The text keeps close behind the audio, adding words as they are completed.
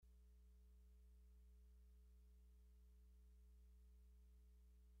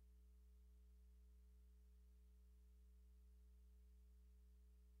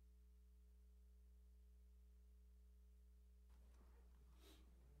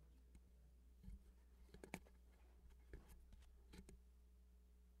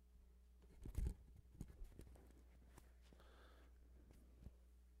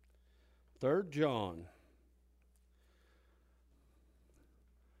3 John.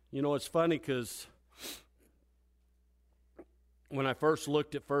 You know, it's funny because when I first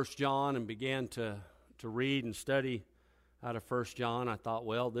looked at 1 John and began to read and study out of 1 John, I thought,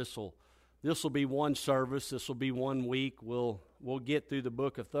 well, this will be one service. This will be 1 week. We'll get through the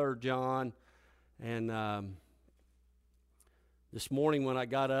book of 3 John. And this morning when I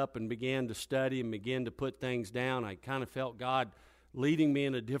got up and began to study and began to put things down, I kind of felt God leading me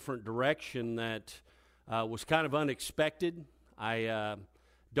in a different direction that was kind of unexpected. I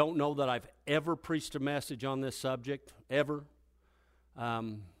don't know that I've ever preached a message on this subject, ever.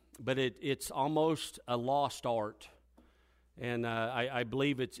 But it's almost a lost art. And I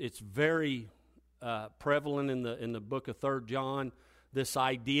believe it's very prevalent in the book of 3 John, this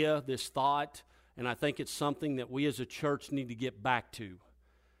idea, this thought. And I think it's something that we as a church need to get back to.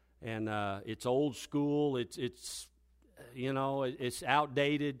 And it's old school. It's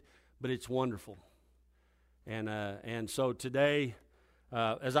outdated, but it's wonderful. And so today,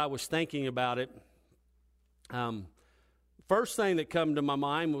 as I was thinking about it, first thing that came to my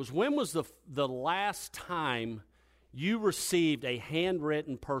mind was, when was the last time you received a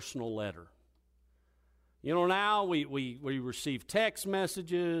handwritten personal letter? You know, now we receive text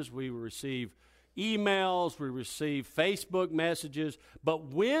messages, we receive emails, we receive Facebook messages,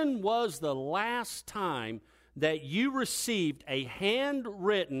 but when was the last time that you received a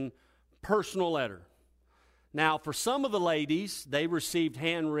handwritten personal letter? Now, for some of the ladies, they received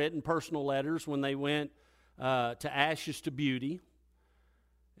handwritten personal letters when they went to Ashes to Beauty,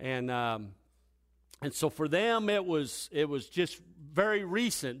 and so for them it was just very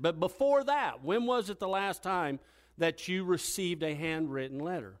recent. But before that, when was it the last time that you received a handwritten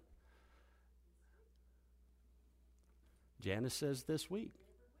letter? Janice says this week.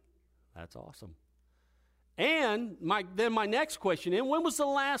 That's awesome. And my next question is, when was the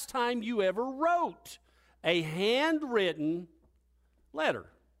last time you ever wrote a handwritten letter,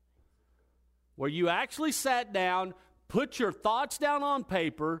 where you actually sat down, put your thoughts down on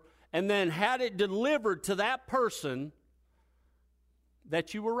paper, and then had it delivered to that person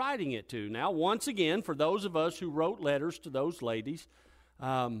that you were writing it to? Now, once again, for those of us who wrote letters to those ladies,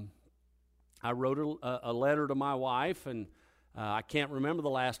 I wrote a letter to my wife, and I can't remember the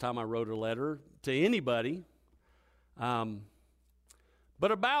last time I wrote a letter to anybody.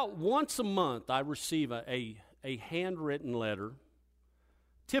 But about once a month, I receive a handwritten letter,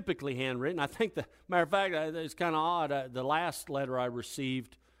 typically handwritten. I think, matter of fact, it's kind of odd. The last letter I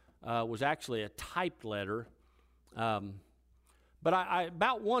received was actually a typed letter. But I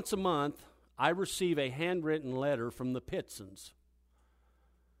about once a month, I receive a handwritten letter from the Pitsons.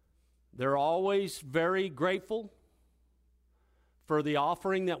 They're always very grateful for the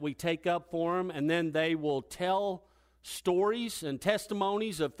offering that we take up for them, and then they will tell stories and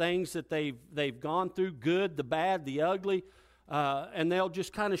testimonies of things that they've gone through, good, the bad, the ugly, and they'll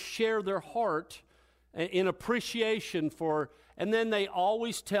just kind of share their heart in appreciation for, and then they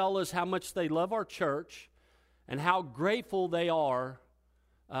always tell us how much they love our church and how grateful they are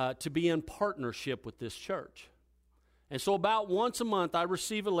to be in partnership with this church. And so about once a month, I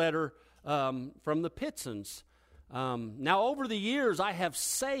receive a letter from the Pitsons. Now, over the years, I have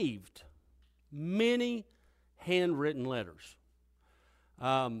saved many handwritten letters.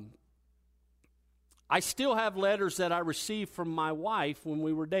 I still have letters that I received from my wife when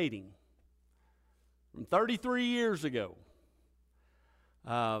we were dating, from 33 years ago.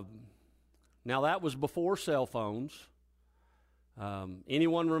 Now, that was before cell phones.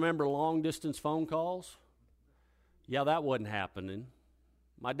 Anyone remember long-distance phone calls? Yeah, that wasn't happening.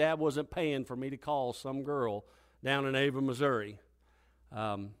 My dad wasn't paying for me to call some girl down in Ava, Missouri,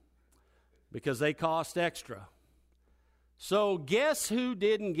 because they cost extra. So guess who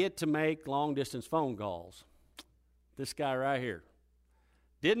didn't get to make long-distance phone calls? This guy right here.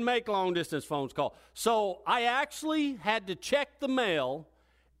 Didn't make long-distance phone calls. So I actually had to check the mail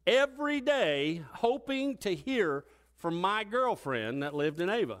every day, hoping to hear from my girlfriend that lived in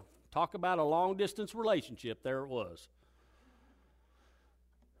Ava. Talk about a long-distance relationship. There it was.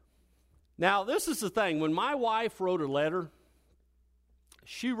 Now, this is the thing. When my wife wrote a letter,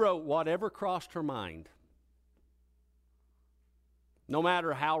 she wrote whatever crossed her mind. No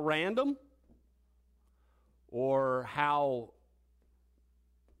matter how random or how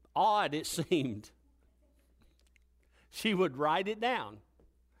odd it seemed, she would write it down.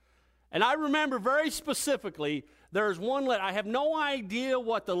 And I remember very specifically, there's one letter. I have no idea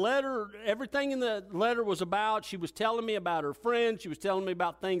what the letter, everything in the letter was about. She was telling me about her friends. She was telling me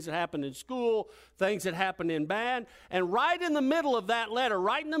about things that happened in school, things that happened in band. And right in the middle of that letter,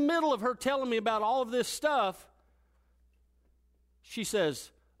 right in the middle of her telling me about all of this stuff, she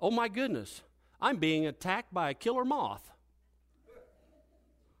says, oh my goodness, I'm being attacked by a killer moth.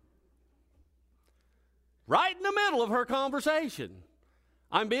 Right in the middle of her conversation,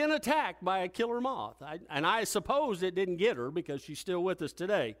 I'm being attacked by a killer moth. And I suppose it didn't get her because she's still with us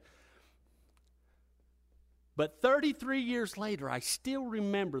today. But 33 years later, I still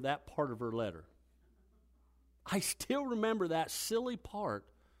remember that part of her letter. I still remember that silly part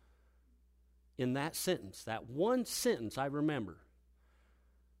in that sentence. That one sentence I remember.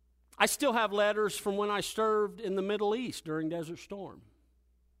 I still have letters from when I served in the Middle East during Desert Storm.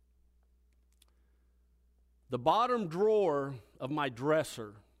 The bottom drawer of my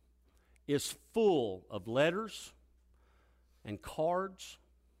dresser is full of letters and cards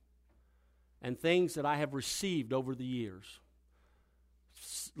and things that I have received over the years.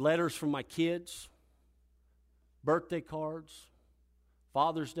 Letters from my kids, birthday cards,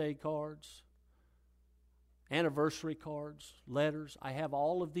 Father's Day cards, anniversary cards, letters. I have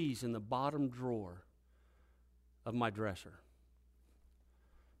all of these in the bottom drawer of my dresser.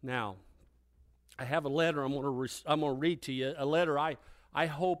 Now, I have a letter I'm going to read to you, a letter I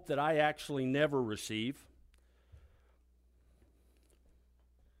hope that I actually never receive.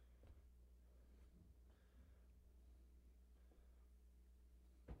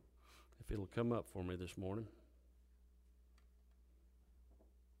 If it'll come up for me this morning.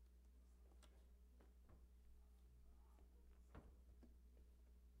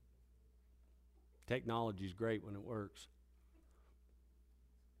 Technology's great when it works.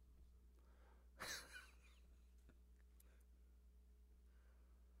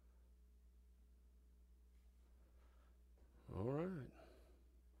 All right.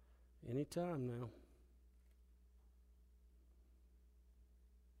 Anytime now.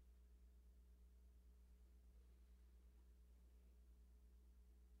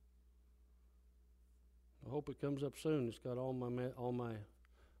 I hope it comes up soon. It's got all my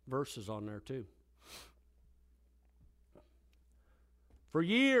verses on there too. For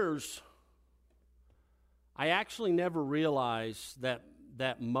years, I actually never realized that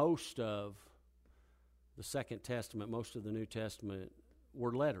most of the Second Testament, most of the New Testament,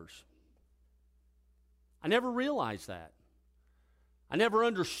 were letters. I never realized that. I never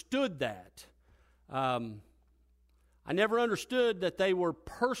understood that. I never understood that they were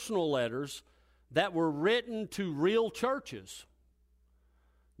personal letters that were written to real churches,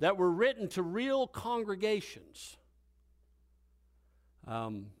 that were written to real congregations.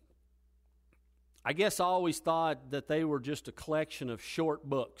 I guess I always thought that they were just a collection of short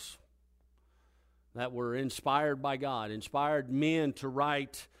books that were inspired by God, inspired men to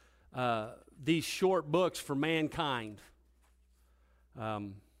write these short books for mankind.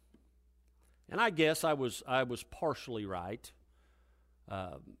 And I guess I was partially right.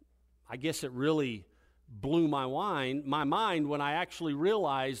 I guess it really blew my mind when I actually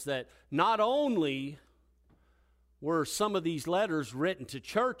realized that not only were some of these letters written to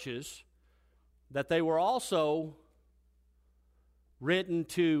churches, that they were also written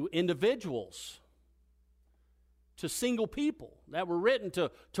to individuals, to single people, that were written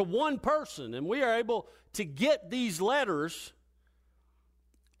to one person. And we are able to get these letters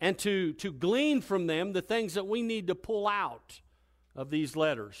and to glean from them the things that we need to pull out of these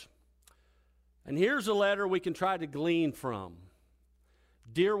letters. And here's a letter we can try to glean from.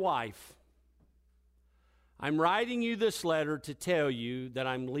 Dear wife, I'm writing you this letter to tell you that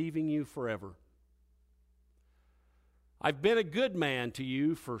I'm leaving you forever. I've been a good man to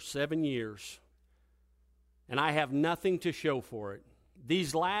you for 7 years, and I have nothing to show for it.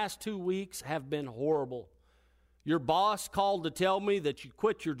 These last 2 weeks have been horrible. Your boss called to tell me that you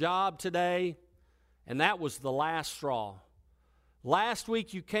quit your job today, and that was the last straw. Last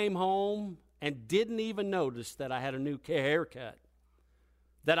week you came home and didn't even notice that I had a new haircut,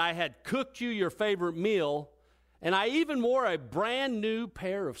 that I had cooked you your favorite meal, and I even wore a brand new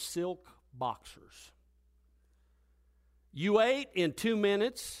pair of silk boxers. You ate in 2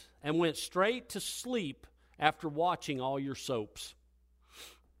 minutes and went straight to sleep after watching all your soaps.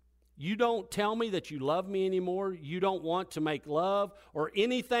 You don't tell me that you love me anymore. You don't want to make love or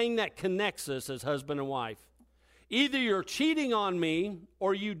anything that connects us as husband and wife. Either you're cheating on me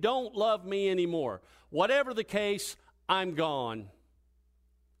or you don't love me anymore. Whatever the case, I'm gone.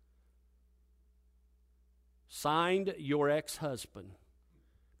 Signed, your ex-husband.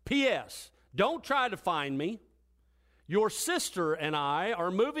 P.S. Don't try to find me. Your sister and I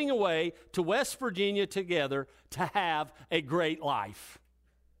are moving away to West Virginia together to have a great life.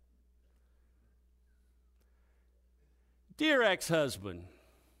 Dear ex-husband,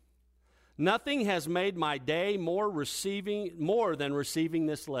 nothing has made my day more than receiving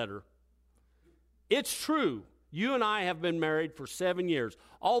this letter. It's true. You and I have been married for 7 years,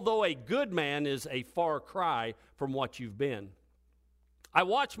 although a good man is a far cry from what you've been. I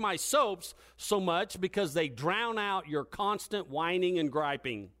watch my soaps so much because they drown out your constant whining and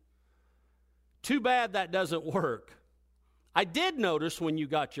griping. Too bad that doesn't work. I did notice when you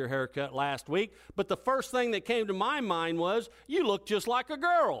got your haircut last week, but the first thing that came to my mind was, you look just like a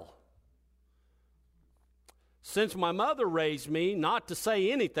girl. Since my mother raised me not to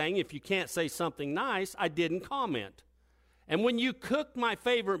say anything if you can't say something nice, I didn't comment. And when you cooked my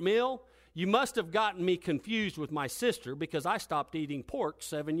favorite meal, you must have gotten me confused with my sister because I stopped eating pork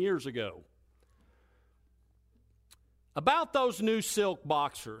 7 years ago. About those new silk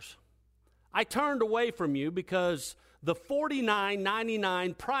boxers, I turned away from you because the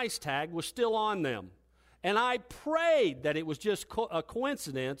 $49.99 price tag was still on them. And I prayed that it was just a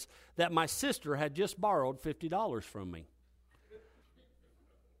coincidence that my sister had just borrowed $50 from me.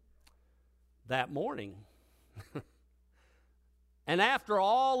 That morning. And after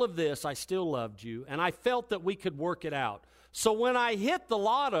all of this, I still loved you, and I felt that we could work it out. So when I hit the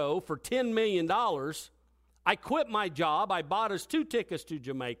lotto for $10 million, I quit my job. I bought us 2 tickets to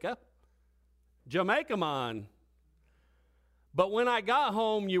Jamaica. Jamaica, man. But when I got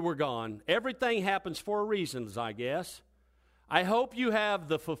home, you were gone. Everything happens for a reason, I guess. I hope you have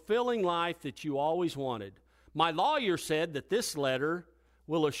the fulfilling life that you always wanted. My lawyer said that this letter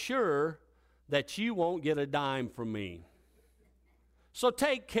will assure that you won't get a dime from me. So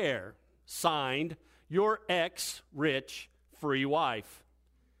take care. Signed, your ex-rich free wife.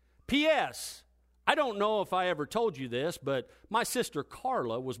 P.S. I don't know if I ever told you this, but my sister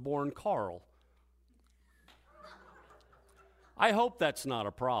Carla was born Carl. I hope that's not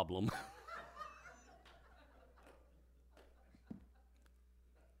a problem.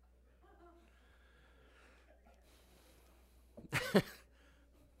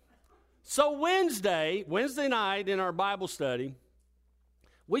 So Wednesday night in our Bible study,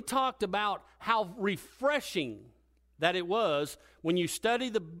 we talked about how refreshing that it was when you study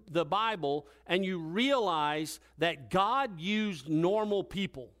the Bible and you realize that God used normal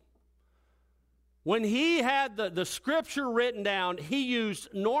people. When he had the scripture written down, he used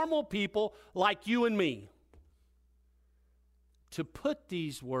normal people like you and me to put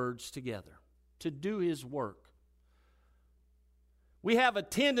these words together, to do his work. We have a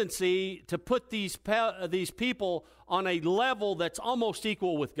tendency to put these people on a level that's almost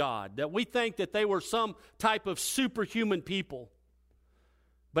equal with God, that we think that they were some type of superhuman people.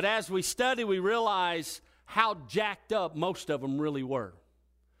 But as we study, we realize how jacked up most of them really were.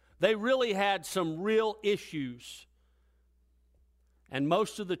 They really had some real issues. And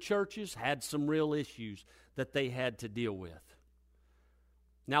most of the churches had some real issues that they had to deal with.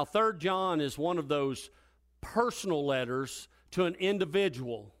 Now, 3 John is one of those personal letters to an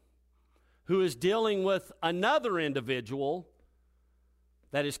individual who is dealing with another individual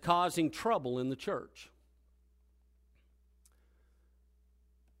that is causing trouble in the church.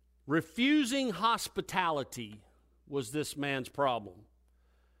 Refusing hospitality was this man's problem.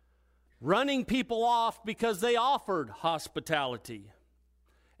 Running people off because they offered hospitality.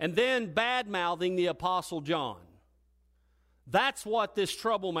 And then bad-mouthing the Apostle John. That's what this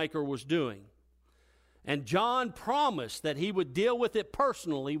troublemaker was doing. And John promised that he would deal with it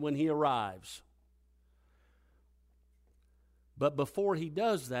personally when he arrives. But before he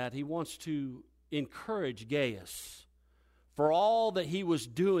does that, he wants to encourage Gaius for all that he was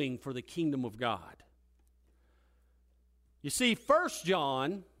doing for the kingdom of God. You see, 1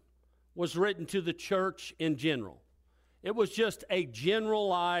 John was written to the church in general. It was just a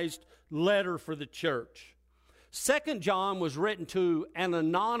generalized letter for the church. 2 John was written to an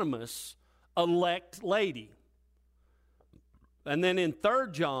anonymous elect lady. And then in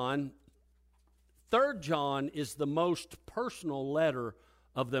 3 John is the most personal letter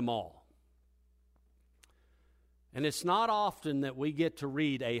of them all. And it's not often that we get to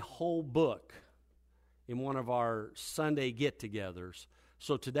read a whole book in one of our Sunday get-togethers.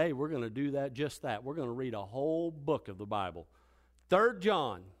 So today we're going to do just that. We're going to read a whole book of the Bible. 3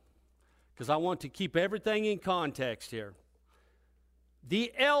 John, because I want to keep everything in context here.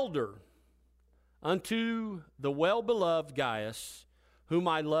 The elder unto the well-beloved Gaius, whom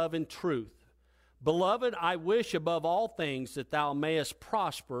I love in truth. Beloved, I wish above all things that thou mayest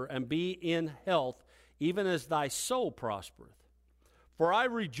prosper and be in health, even as thy soul prospereth. For I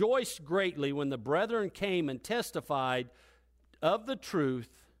rejoiced greatly when the brethren came and testified of the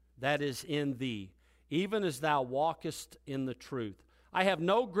truth that is in thee, even as thou walkest in the truth. I have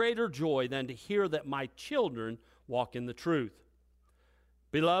no greater joy than to hear that my children walk in the truth.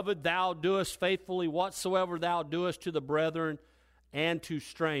 Beloved, thou doest faithfully whatsoever thou doest to the brethren and to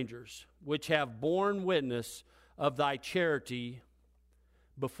strangers, which have borne witness of thy charity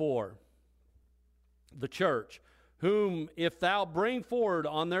before the church, whom if thou bring forward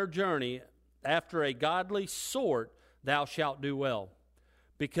on their journey after a godly sort, thou shalt do well.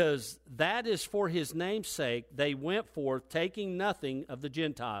 Because that is for his name's sake they went forth, taking nothing of the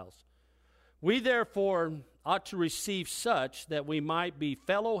Gentiles. We therefore ought to receive such, that we might be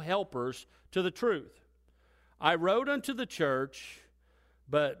fellow helpers to the truth. I wrote unto the church,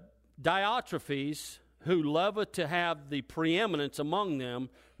 but Diotrephes, who loveth to have the preeminence among them,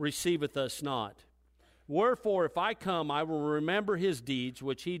 receiveth us not. Wherefore, if I come, I will remember his deeds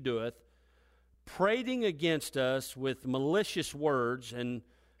which he doeth, prating against us with malicious words, and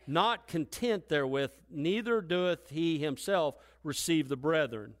not content therewith, neither doeth he himself receive the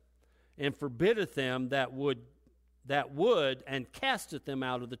brethren, and forbiddeth them that would, and casteth them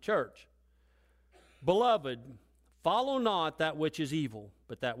out of the church. Beloved, follow not that which is evil,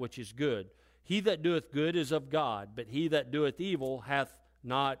 but that which is good. He that doeth good is of God, but he that doeth evil hath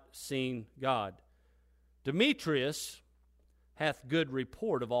not seen God. Demetrius hath good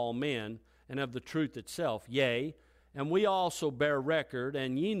report of all men, and of the truth itself. Yea, and we also bear record,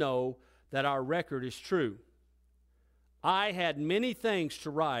 and ye know that our record is true. I had many things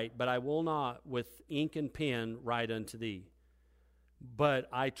to write, but I will not with ink and pen write unto thee. But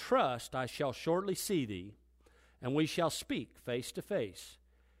I trust I shall shortly see thee, and we shall speak face to face.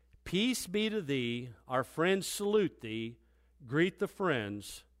 Peace be to thee. Our friends salute thee. Greet the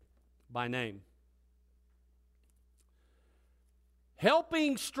friends by name.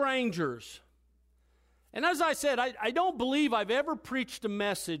 Helping strangers. And as I said, I don't believe I've ever preached a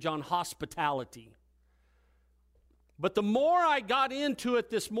message on hospitality. But the more I got into it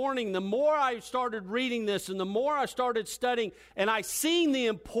this morning, the more I started reading this, and the more I started studying, and I seen the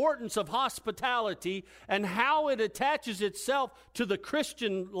importance of hospitality and how it attaches itself to the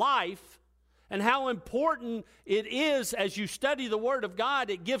Christian life, and how important it is as you study the Word of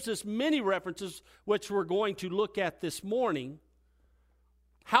God. It gives us many references, which we're going to look at this morning.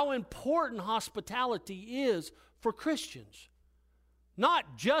 How important hospitality is for Christians.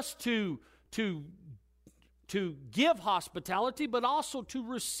 Not just to give hospitality, but also to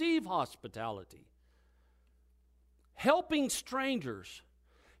receive hospitality. Helping strangers.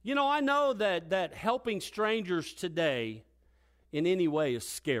 You know, I know that helping strangers today in any way is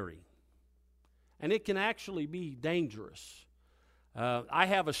scary. And it can actually be dangerous. I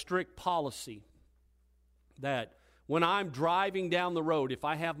have a strict policy that when I'm driving down the road, if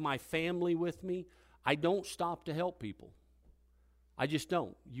I have my family with me, I don't stop to help people. I just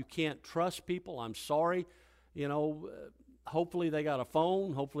don't. You can't trust people. I'm sorry. You know, hopefully they got a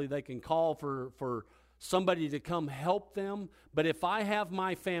phone. Hopefully they can call for somebody to come help them. But if I have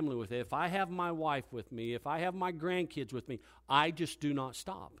my family with me, if I have my wife with me, if I have my grandkids with me, I just do not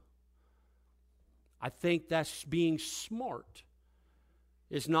stop. I think that's being smart.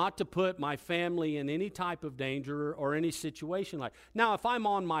 Is not to put my family in any type of danger or any situation like. Now, if I'm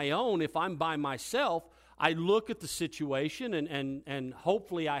on my own, if I'm by myself, I look at the situation and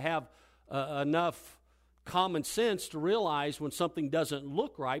hopefully I have enough common sense to realize when something doesn't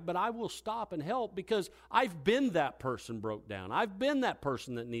look right, but I will stop and help because I've been that person broke down. I've been that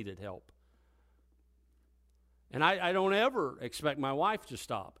person that needed help. And I don't ever expect my wife to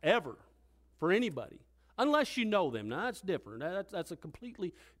stop, ever, for anybody. Unless you know them. Now, that's different. That's a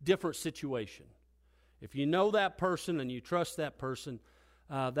completely different situation. If you know that person and you trust that person,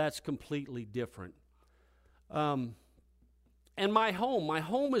 that's completely different. And my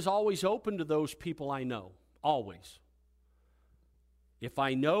home is always open to those people I know, always. If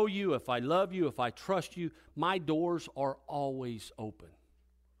I know you, if I love you, if I trust you, my doors are always open,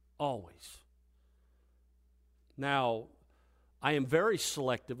 always. Now, I am very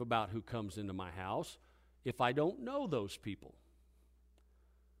selective about who comes into my house if I don't know those people.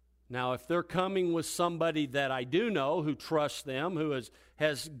 Now, if they're coming with somebody that I do know, who trusts them, who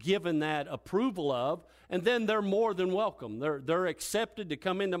has given that approval of, and then they're more than welcome. They're accepted to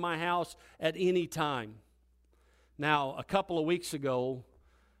come into my house at any time. Now, a couple of weeks ago,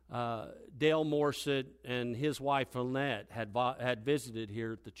 Dale Morset and his wife Lynette had visited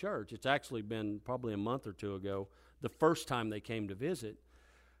here at the church. It's actually been probably a month or two ago, the first time they came to visit.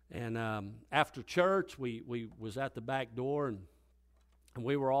 And after church, we was at the back door, and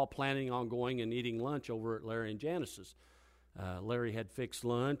we were all planning on going and eating lunch over at Larry and Janice's. Larry had fixed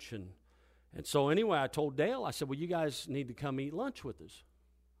lunch, and so anyway, I told Dale, I said, well, you guys need to come eat lunch with us.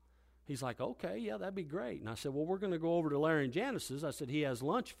 He's like, okay, yeah, that'd be great. And I said, well, we're going to go over to Larry and Janice's. I said, he has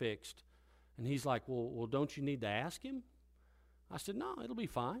lunch fixed. And he's like, well, don't you need to ask him? I said, no, it'll be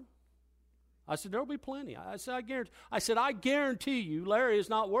fine. I said, there'll be plenty. I said, I guarantee you, Larry is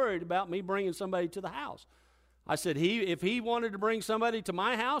not worried about me bringing somebody to the house. I said, if he wanted to bring somebody to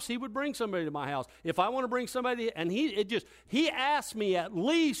my house, he would bring somebody to my house. If I want to bring somebody, and he asked me at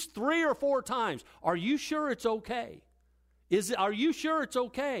least 3 or 4 times, are you sure it's okay? Are you sure it's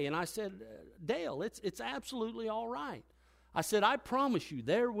okay? And I said, Dale, it's absolutely all right. I said, I promise you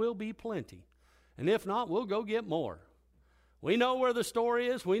there will be plenty. And if not, we'll go get more. We know where the store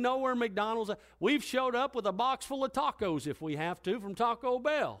is. We know where McDonald's is. We've showed up with a box full of tacos if we have to from Taco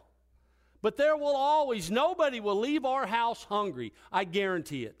Bell. But there will always, nobody will leave our house hungry. I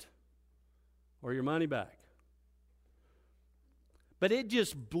guarantee it. Or your money back. But it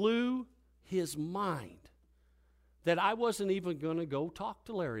just blew his mind that I wasn't even going to go talk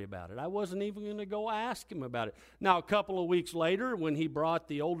to Larry about it. I wasn't even going to go ask him about it. Now, a couple of weeks later, when he brought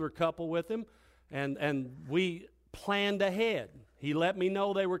the older couple with him, and we planned ahead. He let me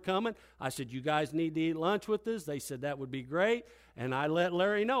know they were coming. I said, you guys need to eat lunch with us. They said that would be great. And I let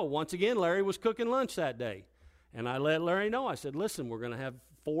Larry know. Once again, Larry was cooking lunch that day. And I let Larry know. I said, listen, we're going to have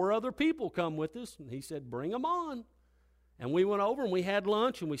 4 other people come with us. And he said, bring them on. And we went over and we had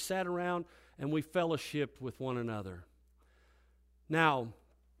lunch and we sat around and we fellowshiped with one another. Now,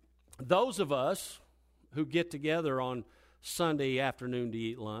 those of us who get together on Sunday afternoon to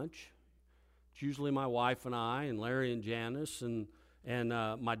eat lunch, it's usually my wife and I and Larry and Janice and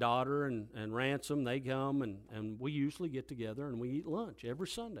my daughter and Ransom. They come and we usually get together and we eat lunch every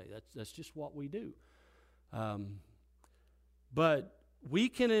Sunday. That's just what we do. But we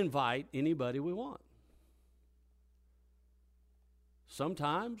can invite anybody we want.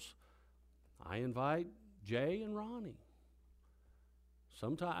 Sometimes I invite Jay and Ronnie.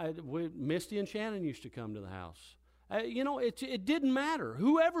 Sometimes Misty and Shannon used to come to the house. It didn't matter.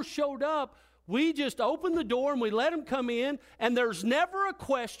 Whoever showed up, we just opened the door and we let them come in, and there's never a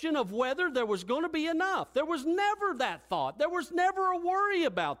question of whether there was going to be enough. There was never that thought. There was never a worry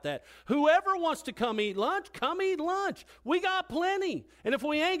about that. Whoever wants to come eat lunch, come eat lunch. We got plenty. And if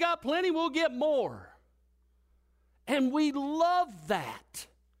we ain't got plenty, we'll get more. And we love that.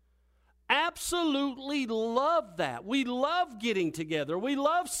 Absolutely love that. We love getting together. We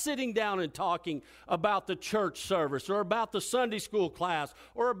love sitting down and talking about the church service or about the Sunday school class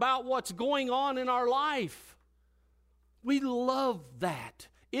or about what's going on in our life. We love that.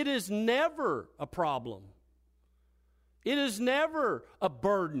 It is never a problem. It is never a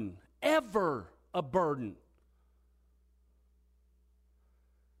burden, ever a burden.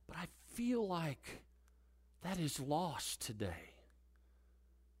 But I feel like that is lost today.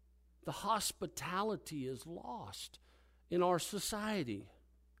 The hospitality is lost in our society.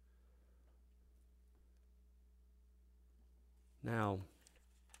 Now,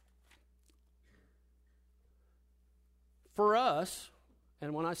 for us,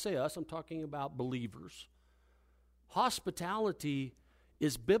 and when I say us, I'm talking about believers, hospitality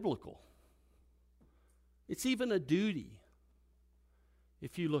is biblical. It's even a duty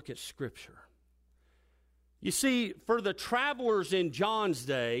if you look at Scripture. You see, for the travelers in John's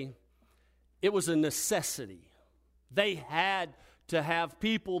day, it was a necessity. They had to have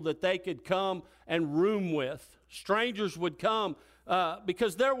people that they could come and room with. Strangers would come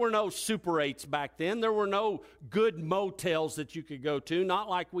because there were no Super 8s back then. There were no good motels that you could go to, not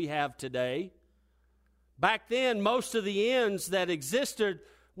like we have today. Back then, most of the inns that existed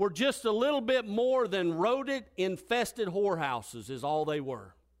were just a little bit more than rodent-infested whorehouses is all they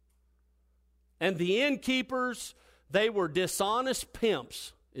were. And the innkeepers, they were dishonest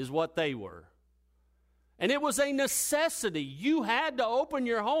pimps is what they were. And it was a necessity. You had to open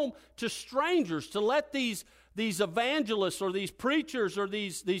your home to strangers, to let these evangelists or these preachers or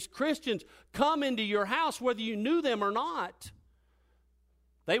these Christians come into your house whether you knew them or not.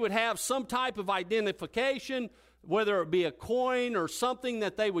 They would have some type of identification, whether it be a coin or something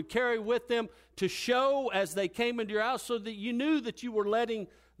that they would carry with them to show as they came into your house so that you knew that you were letting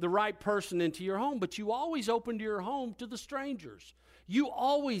the right person into your home. But you always opened your home to the strangers. You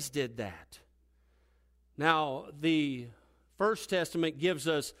always did that. Now, the First Testament gives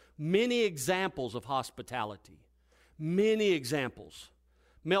us many examples of hospitality. Many examples.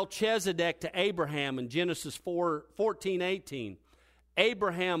 Melchizedek to Abraham in Genesis 14:18.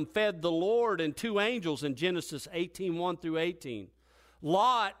 Abraham fed the Lord and 2 angels in Genesis 18:1 through 18.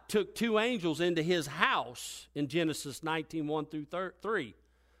 Lot took 2 angels into his house in Genesis 19:1 through 3.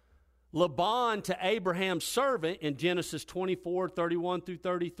 Laban to Abraham's servant in Genesis 24:31 through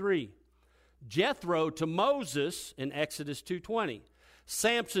 33. Jethro to Moses in Exodus 2:20.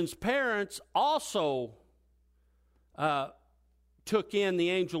 Samson's parents also took in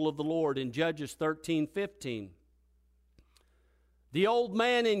the angel of the Lord in Judges 13:15. The old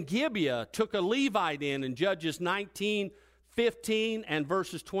man in Gibeah took a Levite in Judges 19:15 and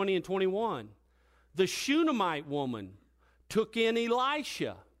verses 20 and 21. The Shunammite woman took in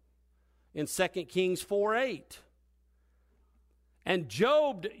Elisha in 2 Kings 4:8. And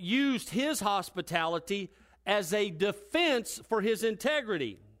Job used his hospitality as a defense for his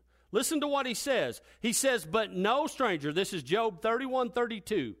integrity. Listen to what he says. He says, but no stranger, this is Job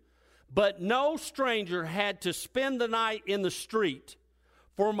 31:32, but no stranger had to spend the night in the street,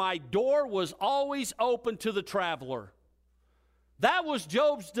 for my door was always open to the traveler. That was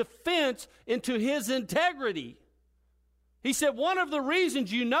Job's defense into his integrity. He said, one of the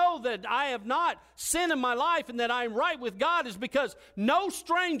reasons you know that I have not sinned in my life and that I am right with God is because no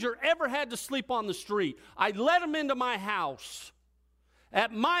stranger ever had to sleep on the street. I let them into my house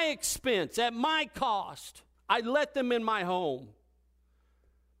at my expense, at my cost. I let them in my home.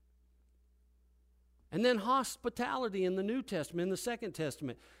 And then hospitality in the New Testament, in the Second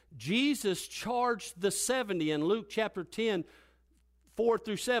Testament. Jesus charged the 70 in Luke chapter 10,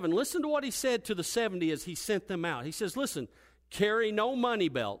 4-7. Listen to what he said to the 70 as he sent them out. He says, listen, carry no money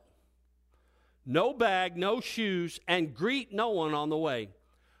belt, no bag, no shoes, and greet no one on the way.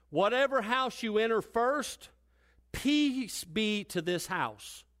 Whatever house you enter first, peace be to this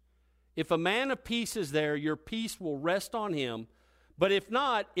house. If a man of peace is there, your peace will rest on him, but if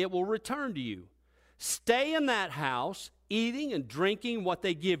not, it will return to you. Stay in that house, eating and drinking what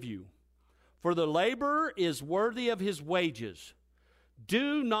they give you, for the laborer is worthy of his wages.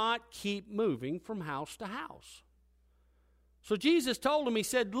 Do not keep moving from house to house. So Jesus told him, he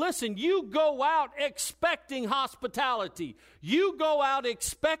said, listen, you go out expecting hospitality. You go out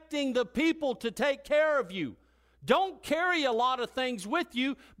expecting the people to take care of you. Don't carry a lot of things with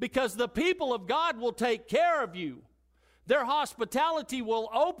you because the people of God will take care of you. Their hospitality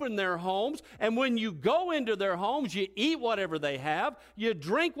will open their homes, and when you go into their homes, you eat whatever they have, you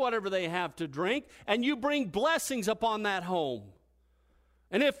drink whatever they have to drink, and you bring blessings upon that home.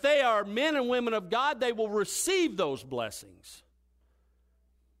 And if they are men and women of God, they will receive those blessings.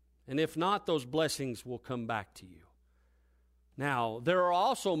 And if not, those blessings will come back to you. Now, there are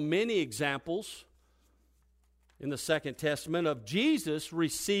also many examples in the Second Testament of Jesus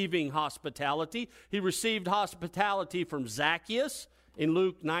receiving hospitality. He received hospitality from Zacchaeus in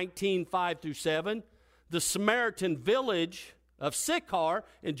Luke 19:5-7, the Samaritan village of Sychar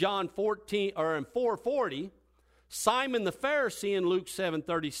in John 14 or in 4:40, Simon the Pharisee in Luke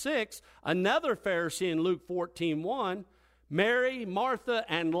 7:36, another Pharisee in Luke 14:1, Mary, Martha,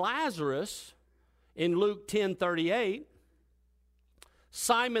 and Lazarus in Luke 10:38,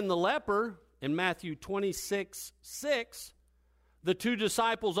 Simon the leper in Matthew 26:6, the two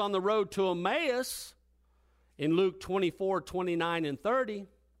disciples on the road to Emmaus in Luke 24:29 and 30.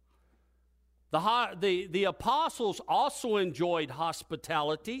 The apostles also enjoyed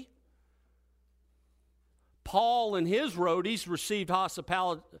hospitality. Paul and his roadies received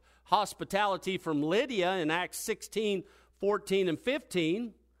hospitality from Lydia in Acts 16:14 and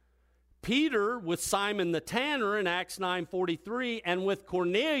 15. Peter with Simon the tanner in Acts 9:43, and with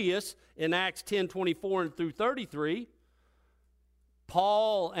Cornelius in Acts 10:24 through 33.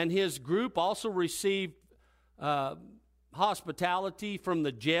 Paul and his group also received hospitality from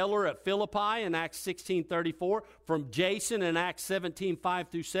the jailer at Philippi in Acts 16:34, from Jason in Acts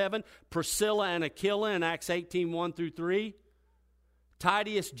 17:5-7, Priscilla and Aquila in Acts 18:1-3,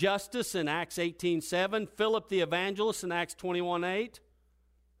 Titus Justus in Acts 18:7, Philip the evangelist in Acts 21:8,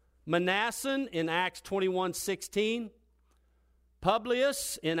 Manasseh in Acts 21:16,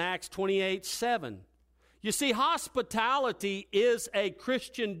 Publius in Acts 28:7. You see, hospitality is a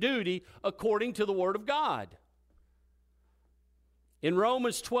Christian duty according to the Word of God. In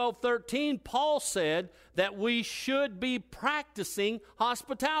Romans 12:13, Paul said that we should be practicing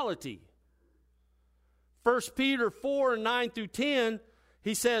hospitality. 1 Peter 4:9-10,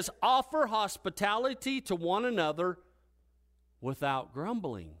 he says, offer hospitality to one another without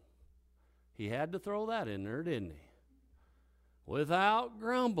grumbling. He had to throw that in there, didn't he? Without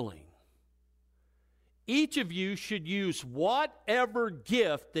grumbling. Each of you should use whatever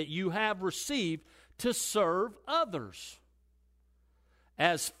gift that you have received to serve others.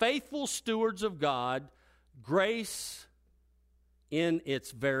 As faithful stewards of God, grace in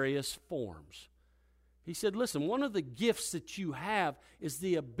its various forms. He said, listen, one of the gifts that you have is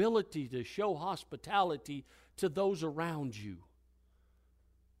the ability to show hospitality to those around you.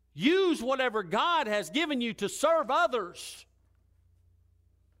 Use whatever God has given you to serve others.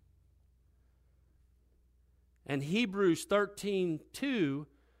 And Hebrews 13:2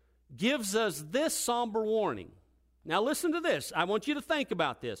 gives us this somber warning. Now listen to this. I want you to think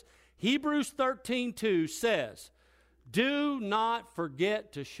about this. Hebrews 13:2 says, do not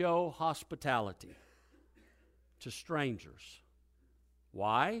forget to show hospitality to strangers.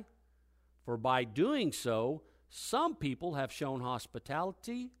 Why? For by doing so, some people have shown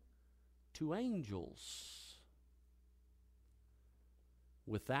hospitality to angels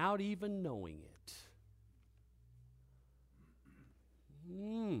without even knowing it.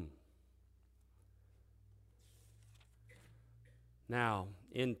 Now,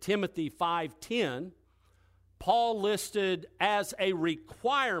 in Timothy 5:10, Paul listed as a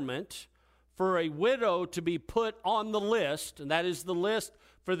requirement for a widow to be put on the list, and that is the list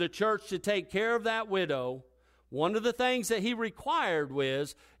for the church to take care of that widow. One of the things that he required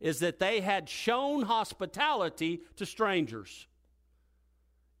is that they had shown hospitality to strangers.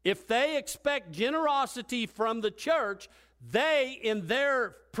 If they expect generosity from the church, they, in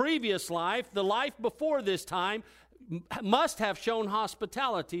their previous life, the life before this time, must have shown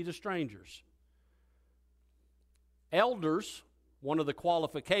hospitality to strangers. Elders, one of the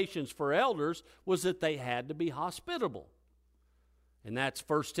qualifications for elders was that they had to be hospitable. And that's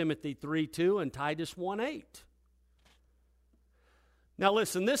 1 Timothy 3:2 and Titus 1:8. Now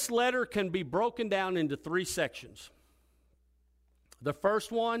listen, this letter can be broken down into 3 sections. The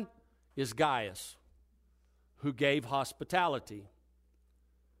first one is Gaius, who gave hospitality.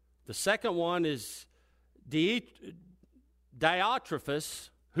 The second one is Diotrephes,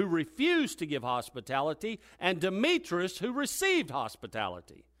 who refused to give hospitality, and Demetrius, who received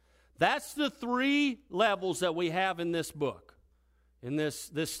hospitality. That's the 3 levels that we have in this book, in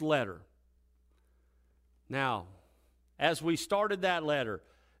this letter. Now, as we started that letter,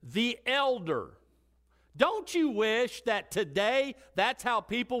 the elder. Don't you wish that today that's how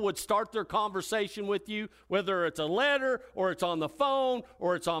people would start their conversation with you, whether it's a letter or it's on the phone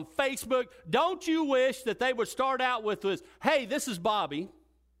or it's on Facebook? Don't you wish that they would start out with this, hey, this is Bobby,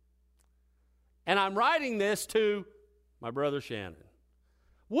 and I'm writing this to my brother Shannon.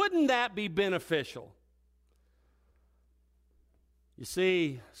 Wouldn't that be beneficial? You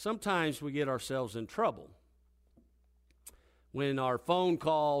see, sometimes we get ourselves in trouble when our phone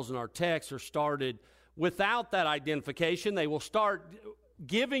calls and our texts are started without that identification. They will start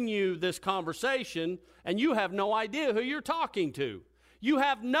giving you this conversation, and you have no idea who you're talking to. You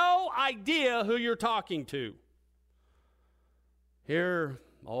have no idea who you're talking to. Here,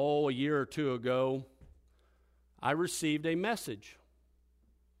 a year or 2 ago, I received a message.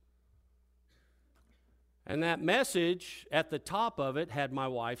 And that message, at the top of it, had my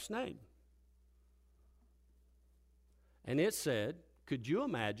wife's name. And it said, could you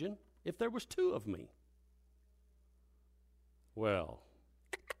imagine if there was 2 of me? Well,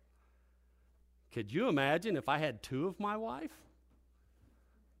 could you imagine if I had 2 of my wife?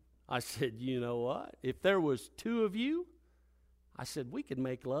 I said, you know what? If there was 2 of you, I said, we could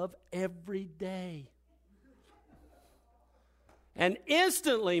make love every day. And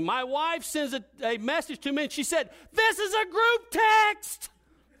instantly, my wife sends a message to me, and she said, this is a group text.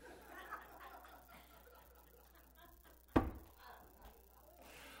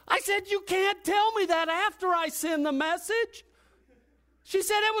 I said, you can't tell me that after I send the message. She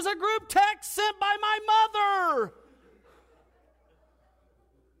said it was a group text sent by my mother.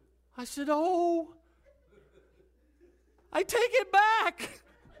 I said, oh, I take it back.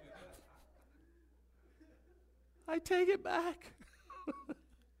 I take it back.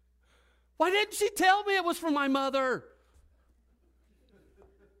 Why didn't she tell me it was from my mother?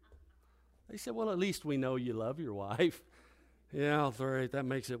 They said, well, at least we know you love your wife. Yeah, all right, that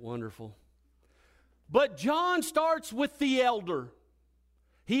makes it wonderful. But John starts with the elder.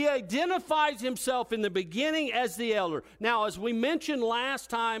 He identifies himself in the beginning as the elder. Now, as we mentioned last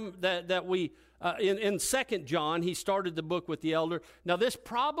time that we, in 2 John, he started the book with the elder. Now, this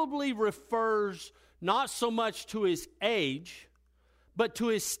probably refers not so much to his age, but to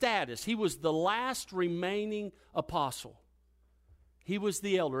his status. He was the last remaining apostle. He was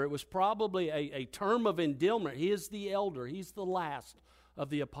the elder. It was probably a term of endearment. He is the elder. He's the last of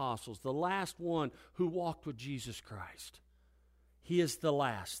the apostles, the last one who walked with Jesus Christ. He is the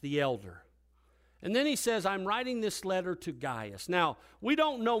last, the elder. And then he says, I'm writing this letter to Gaius. Now, we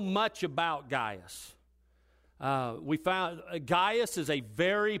don't know much about Gaius. We found Gaius is a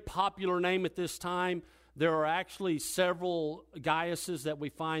very popular name at this time. There are actually several Gaiuses that we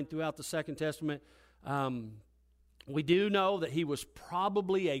find throughout the Second Testament. We do know that he was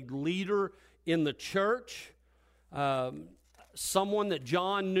probably a leader in the church, someone that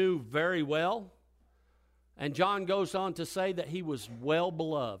John knew very well. And John goes on to say that he was well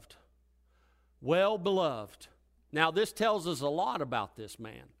beloved. Well beloved. Now, this tells us a lot about this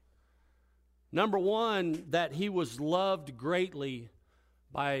man. Number one, that he was loved greatly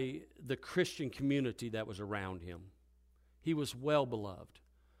by the Christian community that was around him. He was well beloved.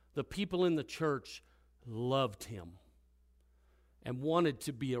 The people in the church loved him. and wanted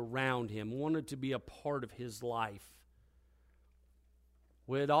to be around him, wanted to be a part of his life.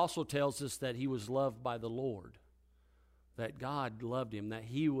 Well, it also tells us that he was loved by the Lord, that God loved him, that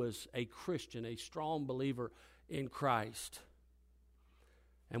he was a Christian, a strong believer in Christ.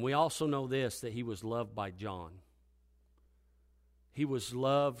 And we also know this, that he was loved by John. He was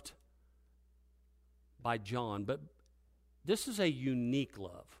loved by John, but this is a unique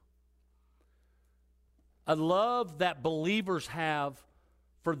love. A love that believers have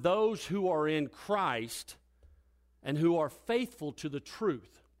for those who are in Christ and who are faithful to the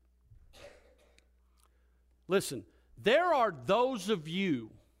truth. Listen, there are those of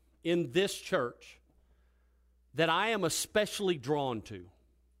you in this church that I am especially drawn to.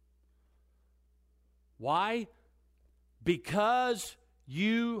 Why? Because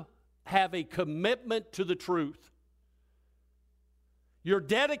you have a commitment to the truth. Your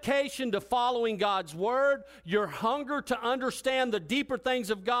dedication to following God's Word, your hunger to understand the deeper things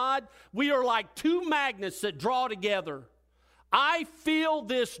of God, we are like two magnets that draw together. I feel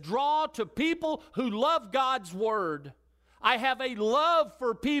this draw to people who love God's Word. I have a love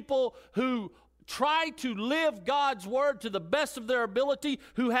for people who try to live God's Word to the best of their ability,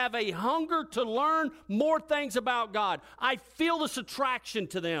 who have a hunger to learn more things about God. I feel this attraction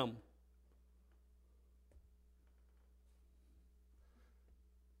to them.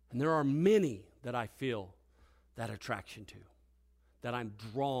 And there are many that I feel that attraction to, that I'm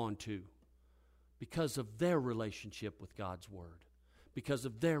drawn to, because of their relationship with God's Word, because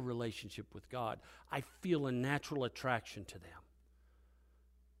of their relationship with God. I feel a natural attraction to them.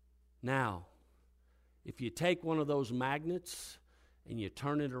 Now, if you take one of those magnets and you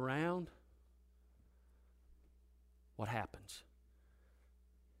turn it around, what happens?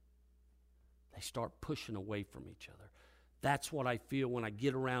 They start pushing away from each other. That's what I feel when I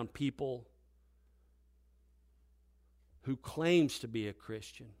get around people who claims to be a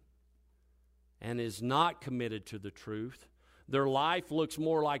Christian and is not committed to the truth. Their life looks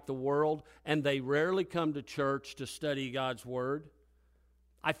more like the world, and they rarely come to church to study God's Word.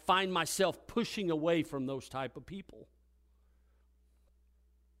 I find myself pushing away from those type of people.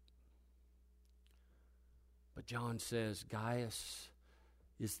 But John says, Gaius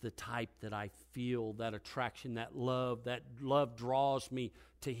is the type that I feel, that attraction, that love draws me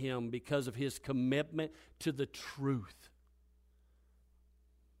to him because of his commitment to the truth.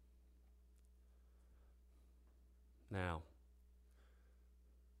 Now,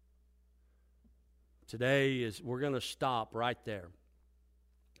 today we're going to stop right there,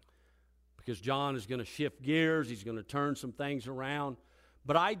 because John is going to shift gears. He's going to turn some things around.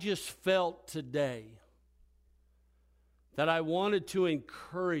 But I just felt today that I wanted to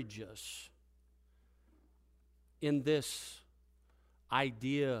encourage us in this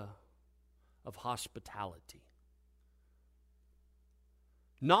idea of hospitality.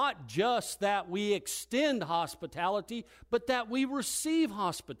 Not just that we extend hospitality, but that we receive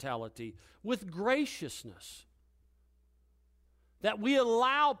hospitality with graciousness. That we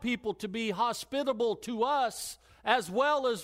allow people to be hospitable to us as well as